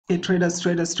Hey traders.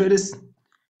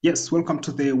 Yes, welcome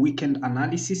to the weekend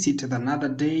analysis. It is another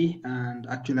day and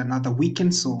actually another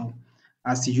weekend. So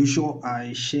as usual,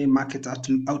 I share market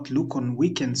outlook on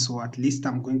weekends. So at least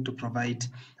I'm going to provide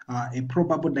a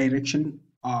probable direction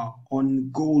on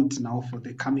gold now for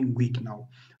the coming week now.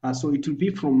 So it will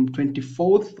be from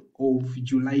 24th of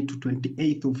July to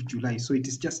 28th of July. So it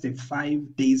is just a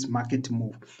 5 days market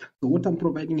move. So what I'm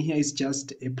providing here is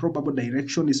just a probable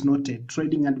direction. It's not a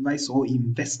trading advice or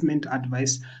investment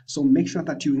advice. So make sure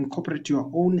that you incorporate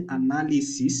your own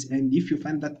analysis. And if you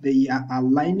find that they are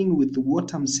aligning with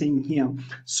what I'm saying here,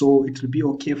 so it will be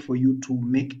okay for you to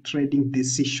make trading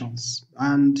decisions.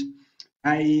 And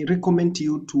I recommend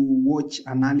you to watch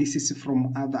analysis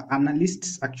from other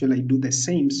analysts. Actually, I do the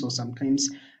same. So sometimes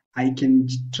I can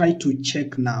try to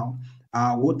check now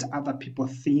what other people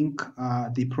think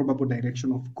the probable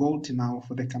direction of gold now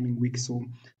for the coming week. So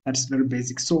that's very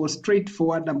basic. So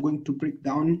straightforward, I'm going to break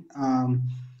down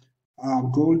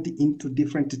gold into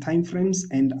different time frames,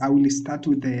 and I will start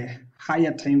with the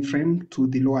higher time frame to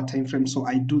the lower time frame. So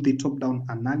I do the top-down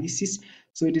analysis.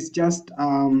 So it is just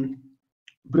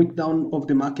breakdown of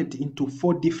the market into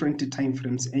 4 different time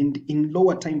frames, and in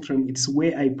lower time frame it's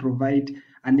where I provide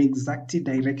an exact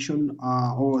direction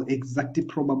or exact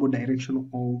probable direction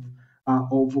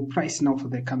of price now for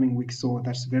the coming week. So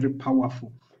that's very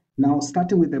powerful. Now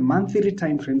starting with the monthly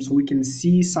time frame, so we can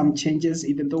see some changes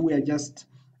even though we are just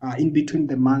in between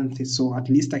the month. So at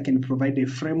least I can provide a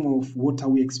frame of what are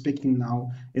we expecting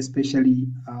now, especially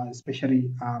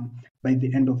by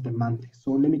the end of the month.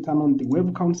 So let me turn on the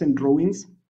wave counts and drawings.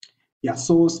 Yeah,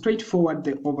 so straightforward,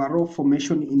 the overall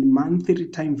formation in monthly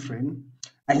time frame.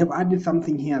 I have added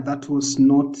something here that was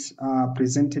not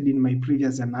presented in my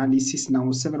previous analysis.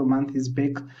 Now, several months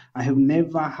back, I have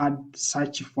never had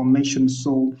such formation.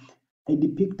 So I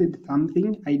depicted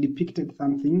something,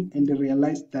 and I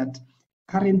realized that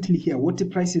currently here, what the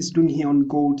price is doing here on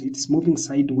gold, it's moving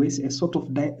sideways, a sort of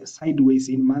sideways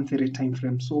in monthly time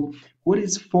frame. So what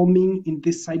is forming in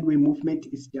this sideways movement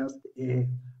is just a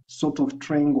sort of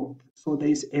triangle. So there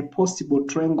is a possible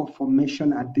triangle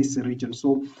formation at this region.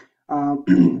 So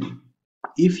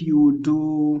if you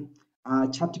do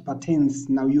chart patterns,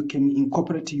 now you can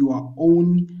incorporate your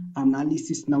own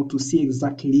analysis now to see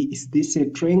exactly, is this a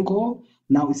triangle?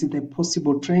 Now, is it a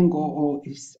possible triangle, or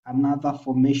is another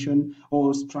formation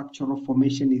or structural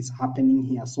formation is happening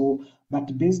here? So,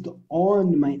 but based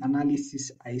on my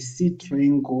analysis, I see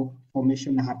triangle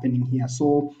formation happening here.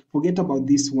 So forget about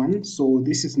this one. So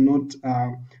this is not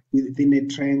within a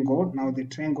triangle. Now the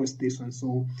triangle is this one.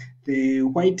 So the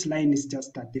white line is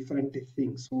just a different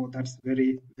thing. So that's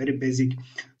very, very basic.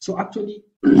 So actually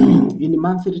in the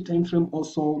monthly time frame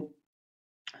also,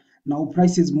 now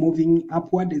price is moving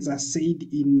upward, as I said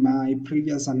in my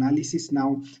previous analysis.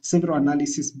 Now several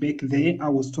analysis back there, I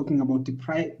was talking about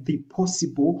the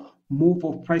possible move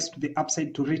of price to the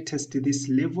upside to retest this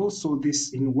level. So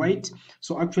this in white.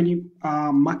 So actually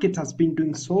market has been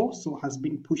doing so has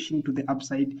been pushing to the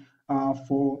upside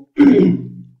for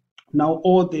now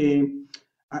all the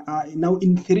now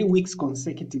in 3 weeks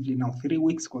consecutively,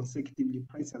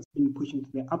 price has been pushing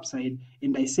to the upside,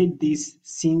 and I said this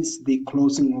since the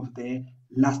closing of the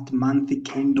last month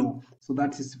candle. So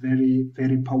that is very,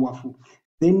 very powerful.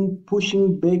 Then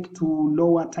pushing back to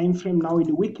lower time frame. Now in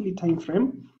the weekly time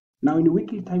frame,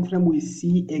 we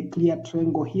see a clear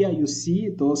triangle here. You see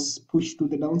those push to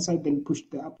the downside, then push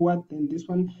to the upward, then this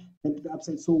one, then to the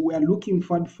upside. So we are looking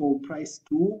forward for price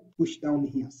to push down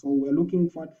here. So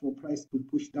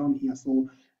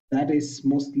that is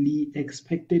mostly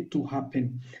expected to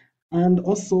happen. And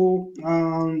also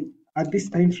at this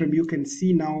time frame, you can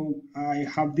see now I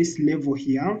have this level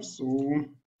here. So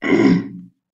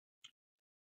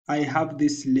I have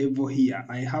this level here.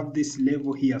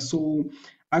 So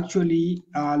actually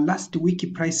last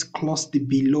week price closed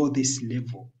below this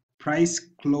level.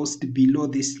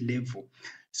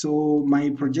 So my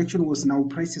projection was now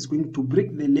price is going to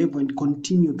break the level and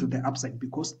continue to the upside,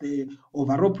 because the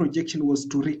overall projection was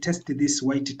to retest this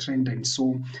white trend line.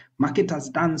 So market has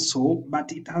done so,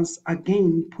 but it has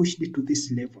again pushed it to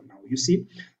this level now, you see.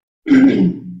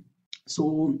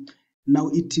 So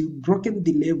now it broken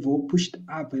the level, pushed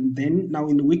up, and then now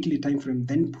in the weekly time frame,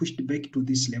 then pushed back to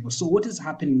this level. So what is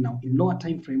happening now in lower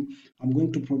time frame? I'm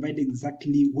going to provide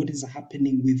exactly what is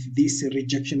happening with this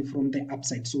rejection from the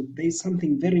upside. So there is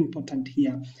something very important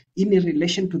here in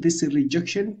relation to this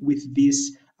rejection with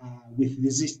this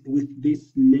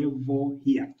level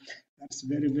here. That's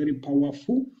very, very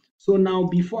powerful. So now,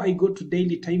 before I go to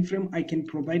daily time frame, I can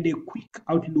provide a quick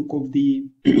outlook of the,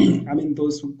 I mean,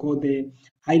 those who call the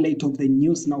highlight of the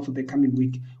news now for the coming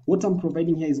week. What I'm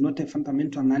providing here is not a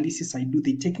fundamental analysis. I do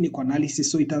the technical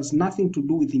analysis, so it has nothing to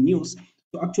do with the news.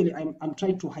 So actually, I'm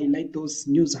trying to highlight those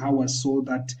news hours so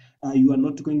that you are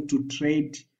not going to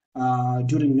trade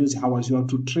during news hours. You have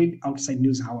to trade outside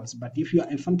news hours. But if you are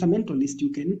a fundamentalist, you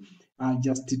can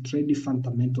just trade the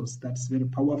fundamentals. That's very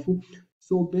powerful.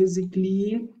 So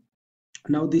basically,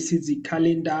 now this is the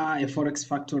calendar, a Forex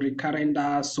Factory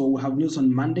calendar. So we have news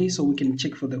on Monday, so we can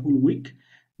check for the whole week.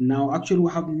 Now, actually,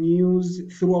 we have news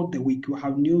throughout the week. We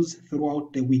have news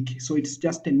throughout the week. So it's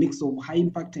just a mix of high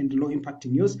impact and low impact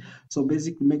news. So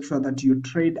basically, make sure that you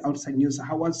trade outside news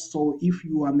hours. So if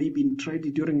you are maybe in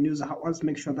trade during news hours,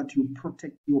 make sure that you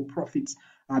protect your profits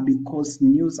because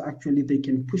news actually they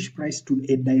can push price to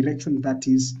a direction that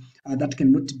is that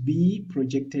cannot be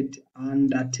projected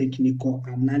under technical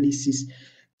analysis.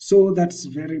 So that's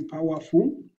very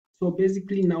powerful. So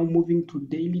basically, now moving to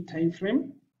daily time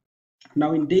frame.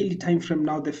 Now in daily time frame,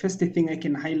 now the first thing I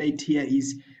can highlight here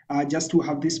is just to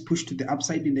have this push to the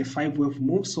upside in a 5-wave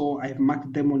move. So I've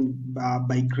marked them on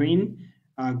by green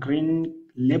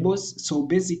labels. So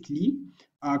basically,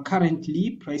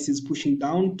 currently price is pushing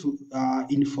down to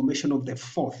information of the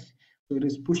fourth. So it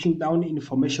is pushing down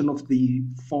information of the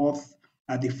fourth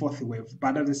wave.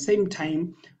 But at the same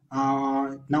time,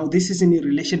 now this is in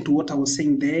relation to what I was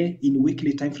saying there in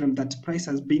weekly time frame, that price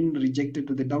has been rejected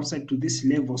to the downside to this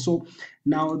level. So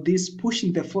now this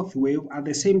pushing the fourth wave, at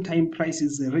the same time price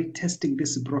is retesting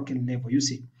this broken level, you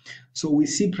see. So we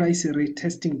see price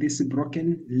retesting this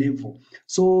broken level.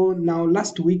 So now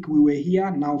last week we were here.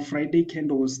 Now Friday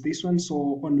candle was this one.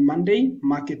 So on Monday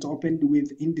market opened with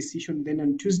indecision, then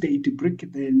on Tuesday it broke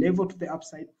the level to the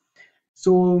upside.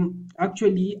 So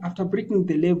actually, after breaking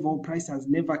the level, price has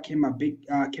never came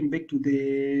back to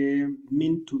the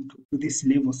mean to this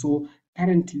level. So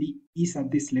currently is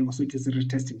at this level, so it is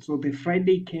retesting. So the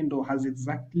Friday candle has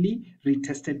exactly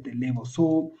retested the level.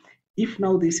 So if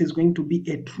now this is going to be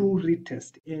a true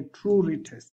retest,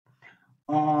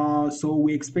 so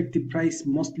we expect the price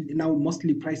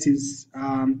mostly price is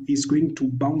going to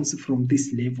bounce from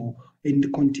this level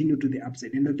and continue to the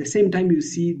upside. And at the same time, you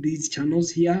see these channels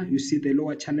here, you see the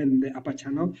lower channel and the upper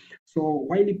channel. So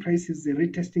while the price is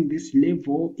retesting this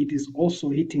level, it is also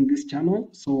hitting this channel.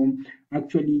 So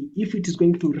actually, if it is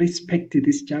going to respect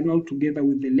this channel together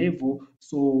with the level,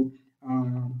 so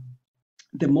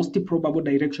the most probable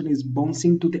direction is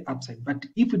bouncing to the upside. But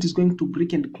if it is going to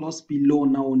break and close below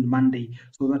now on Monday,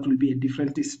 so that will be a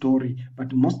different story.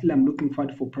 But mostly I'm looking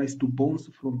forward for price to bounce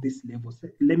from this level. So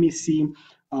let me see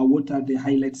what are the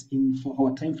highlights in for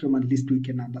our time frame. At least we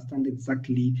can understand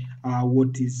exactly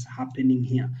what is happening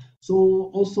here.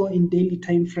 So also in daily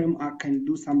time frame, I can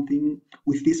do something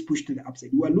with this push to the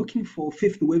upside. We are looking for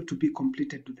fifth wave to be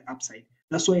completed to the upside.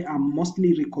 That's why I'm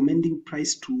mostly recommending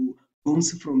price to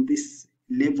bounce from this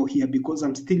level here, because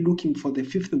I'm still looking for the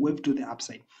fifth wave to the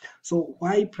upside. So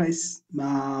why price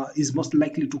is most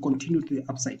likely to continue to the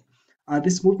upside?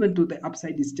 This movement to the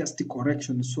upside is just a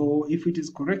correction. So if it is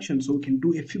correction, so we can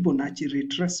do a Fibonacci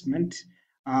retracement,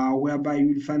 whereby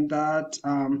you will find that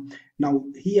now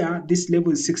here this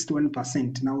level is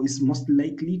 61%. Now is most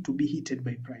likely to be hit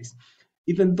by price.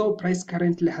 Even though price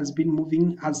currently has been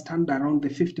moving, has turned around the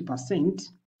 50%,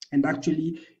 and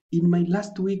actually in my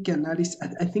last week analysis,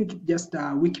 I think just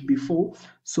a week before,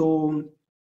 so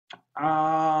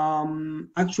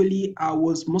actually I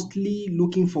was mostly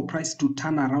looking for price to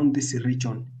turn around this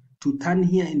region, to turn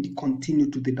here and continue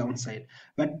to the downside.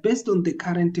 But based on the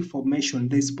current formation,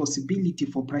 there's possibility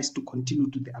for price to continue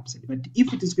to the upside. But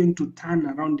if it is going to turn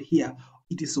around here,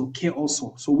 it is okay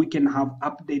also. So we can have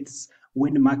updates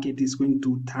when the market is going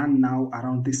to turn now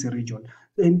around this region.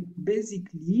 And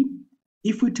basically,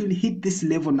 if it will hit this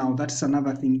level now, that's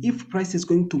another thing. If price is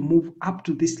going to move up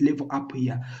to this level up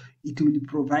here, it will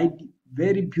provide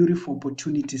very beautiful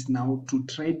opportunities now to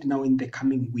trade now in the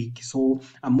coming week. So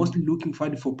I'm mostly looking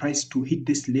forward for price to hit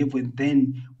this level, and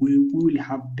then we will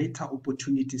have better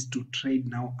opportunities to trade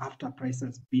now after price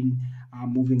has been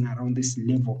moving around this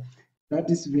level.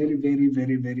 That is very, very,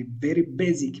 very, very, very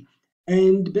basic.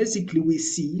 And basically we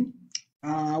see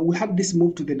we had this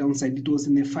move to the downside. It was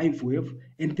in a 5 wave,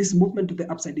 and this movement to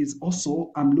the upside is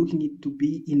also, I'm looking it to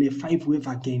be in a 5 wave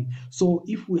again. So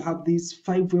if we have this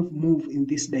 5 wave move in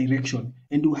this direction,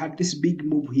 and we had this big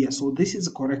move here, so this is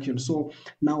a correction. So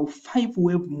now 5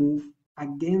 wave move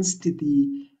against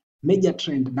the major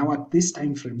trend now at this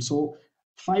time frame. So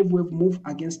 5-wave move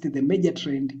against the major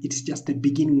trend, it's just the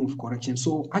beginning of correction.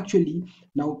 So actually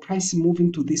now price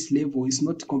moving to this level is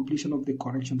not completion of the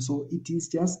correction, so it is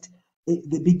just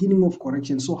the beginning of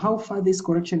correction. So how far this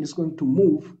correction is going to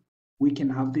move, we can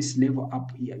have this level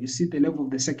up here. You see the level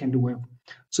of the second wave,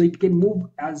 so it can move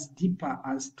as deeper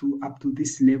as to up to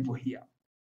this level here.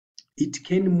 It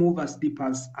can move as deep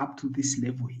as up to this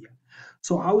level here.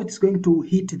 So how it's going to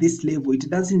hit this level, it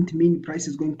doesn't mean price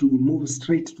is going to move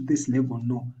straight to this level.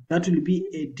 No, that will be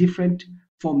a different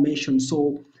formation.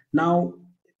 So now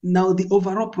the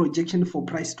overall projection for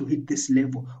price to hit this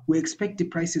level, we expect the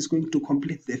price is going to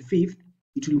complete the fifth.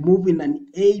 It will move in an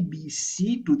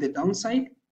ABC to the downside,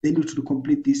 then it will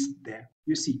complete this there.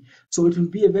 You see, so it will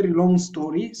be a very long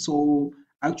story. So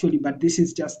actually, but this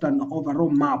is just an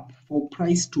overall map for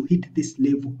price to hit this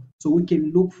level. So we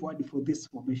can look forward for this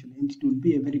formation, and it will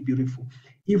be a very beautiful.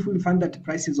 If we find that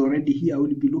price is already here,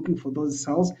 we'll be looking for those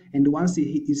sells, and once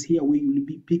it is here, we will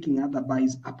be picking other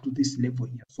buys up to this level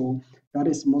here. So that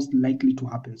is most likely to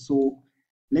happen. So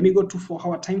let me go to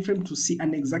 4-hour time frame to see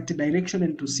an exact direction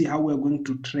and to see how we're going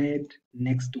to trade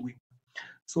next week.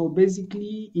 So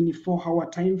basically, in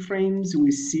 4-hour time frames, we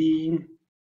see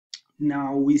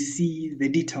the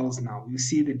details. Now you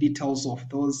see the details of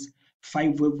those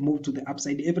 5-wave move to the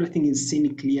upside. Everything is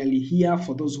seen clearly here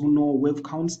for those who know wave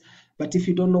counts, but if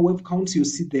you don't know wave counts, you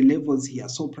see the levels here.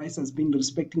 So price has been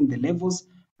respecting the levels,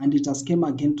 and it has come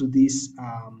again to this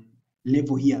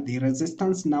level here. The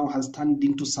resistance now has turned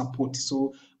into support,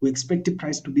 so we expect the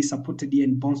price to be supported here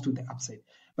and bounce to the upside.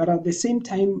 But at the same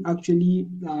time, actually,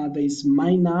 there is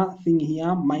minor thing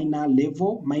here, minor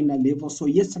level. So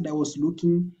yesterday I was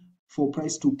looking for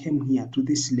price to come here to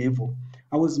this level.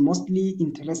 I was mostly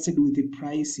interested with the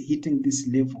price hitting this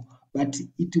level, but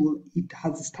it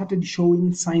has started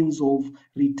showing signs of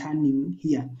returning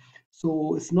here.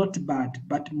 So it's not bad,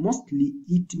 but mostly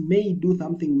it may do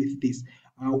something with this,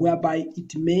 whereby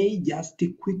it may just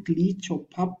quickly chop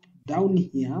up down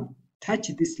here, touch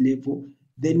this level,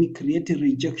 then create a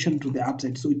rejection to the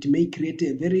upside. So it may create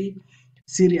a very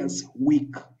serious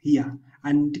wick here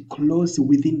and close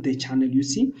within the channel. You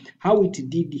see how it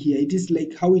did here? It is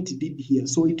like how it did here.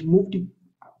 So it moved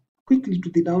quickly to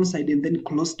the downside and then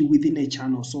closed within a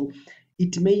channel. So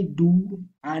it may do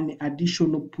an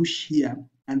additional push here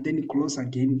and then close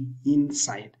again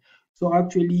inside. So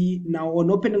actually now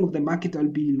on opening of the market, I'll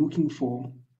be looking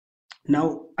for,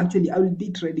 now actually I will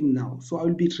be trading now. So I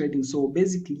will be trading. So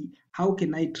basically, how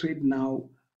can I trade now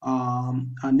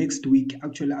next week?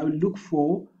 Actually, I will look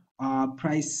for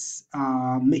price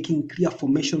making clear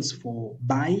formations for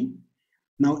buy.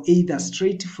 Now either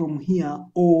straight from here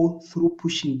or through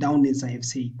pushing down, as I have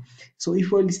said. So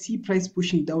if I will see price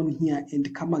pushing down here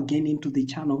and come again into the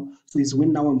channel, so it's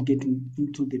when now I'm getting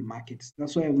into the market.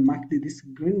 That's why I've marked this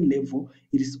green level.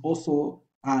 It is also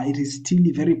it is still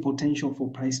very potential for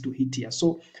price to hit here.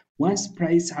 So once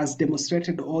price has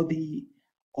demonstrated all the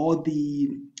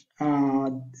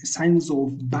signs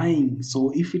of buying,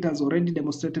 so if it has already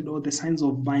demonstrated all the signs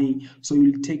of buying, so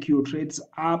you'll take your trades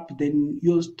up, then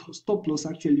your stop loss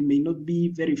actually may not be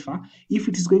very far. If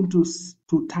it is going to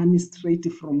turn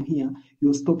straight from here,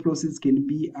 your stop losses can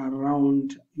be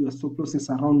around, your stop losses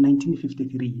around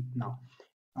 1953 now,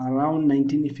 around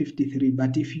 1953.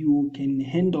 But if you can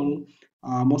handle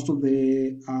most of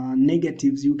the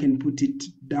negatives, you can put it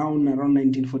down around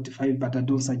 1945, but I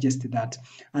don't suggest that.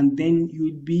 And then you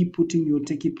would be putting your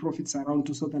take profits around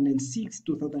 2006,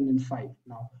 2005.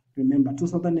 Now remember,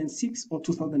 2006 or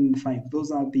 2005, those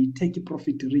are the take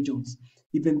profit regions,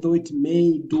 even though it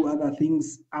may do other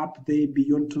things up there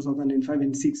beyond 2005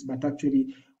 and 6, but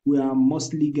actually we are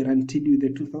mostly guaranteed with the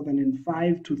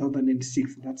 2005,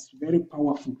 2006. That's very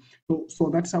powerful. So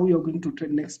that's how we are going to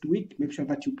trade next week. Make sure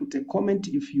that you put a comment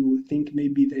if you think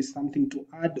maybe there's something to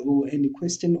add, or any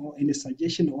question or any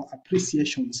suggestion or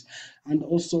appreciations. And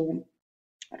also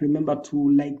remember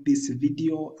to like this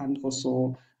video, and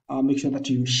also make sure that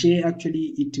you share.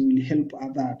 Actually, it will help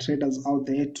other traders out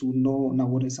there to know now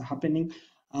what is happening,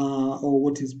 or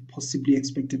what is possibly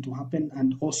expected to happen.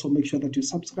 And also make sure that you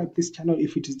subscribe this channel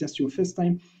if it is just your first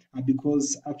time,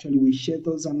 because actually we share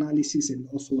those analysis and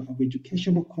also have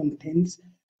educational contents.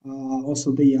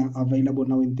 Also they are available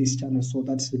now in this channel, so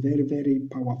that's very, very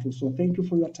powerful. So thank you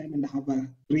for your time, and have a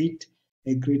great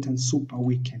and super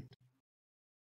weekend.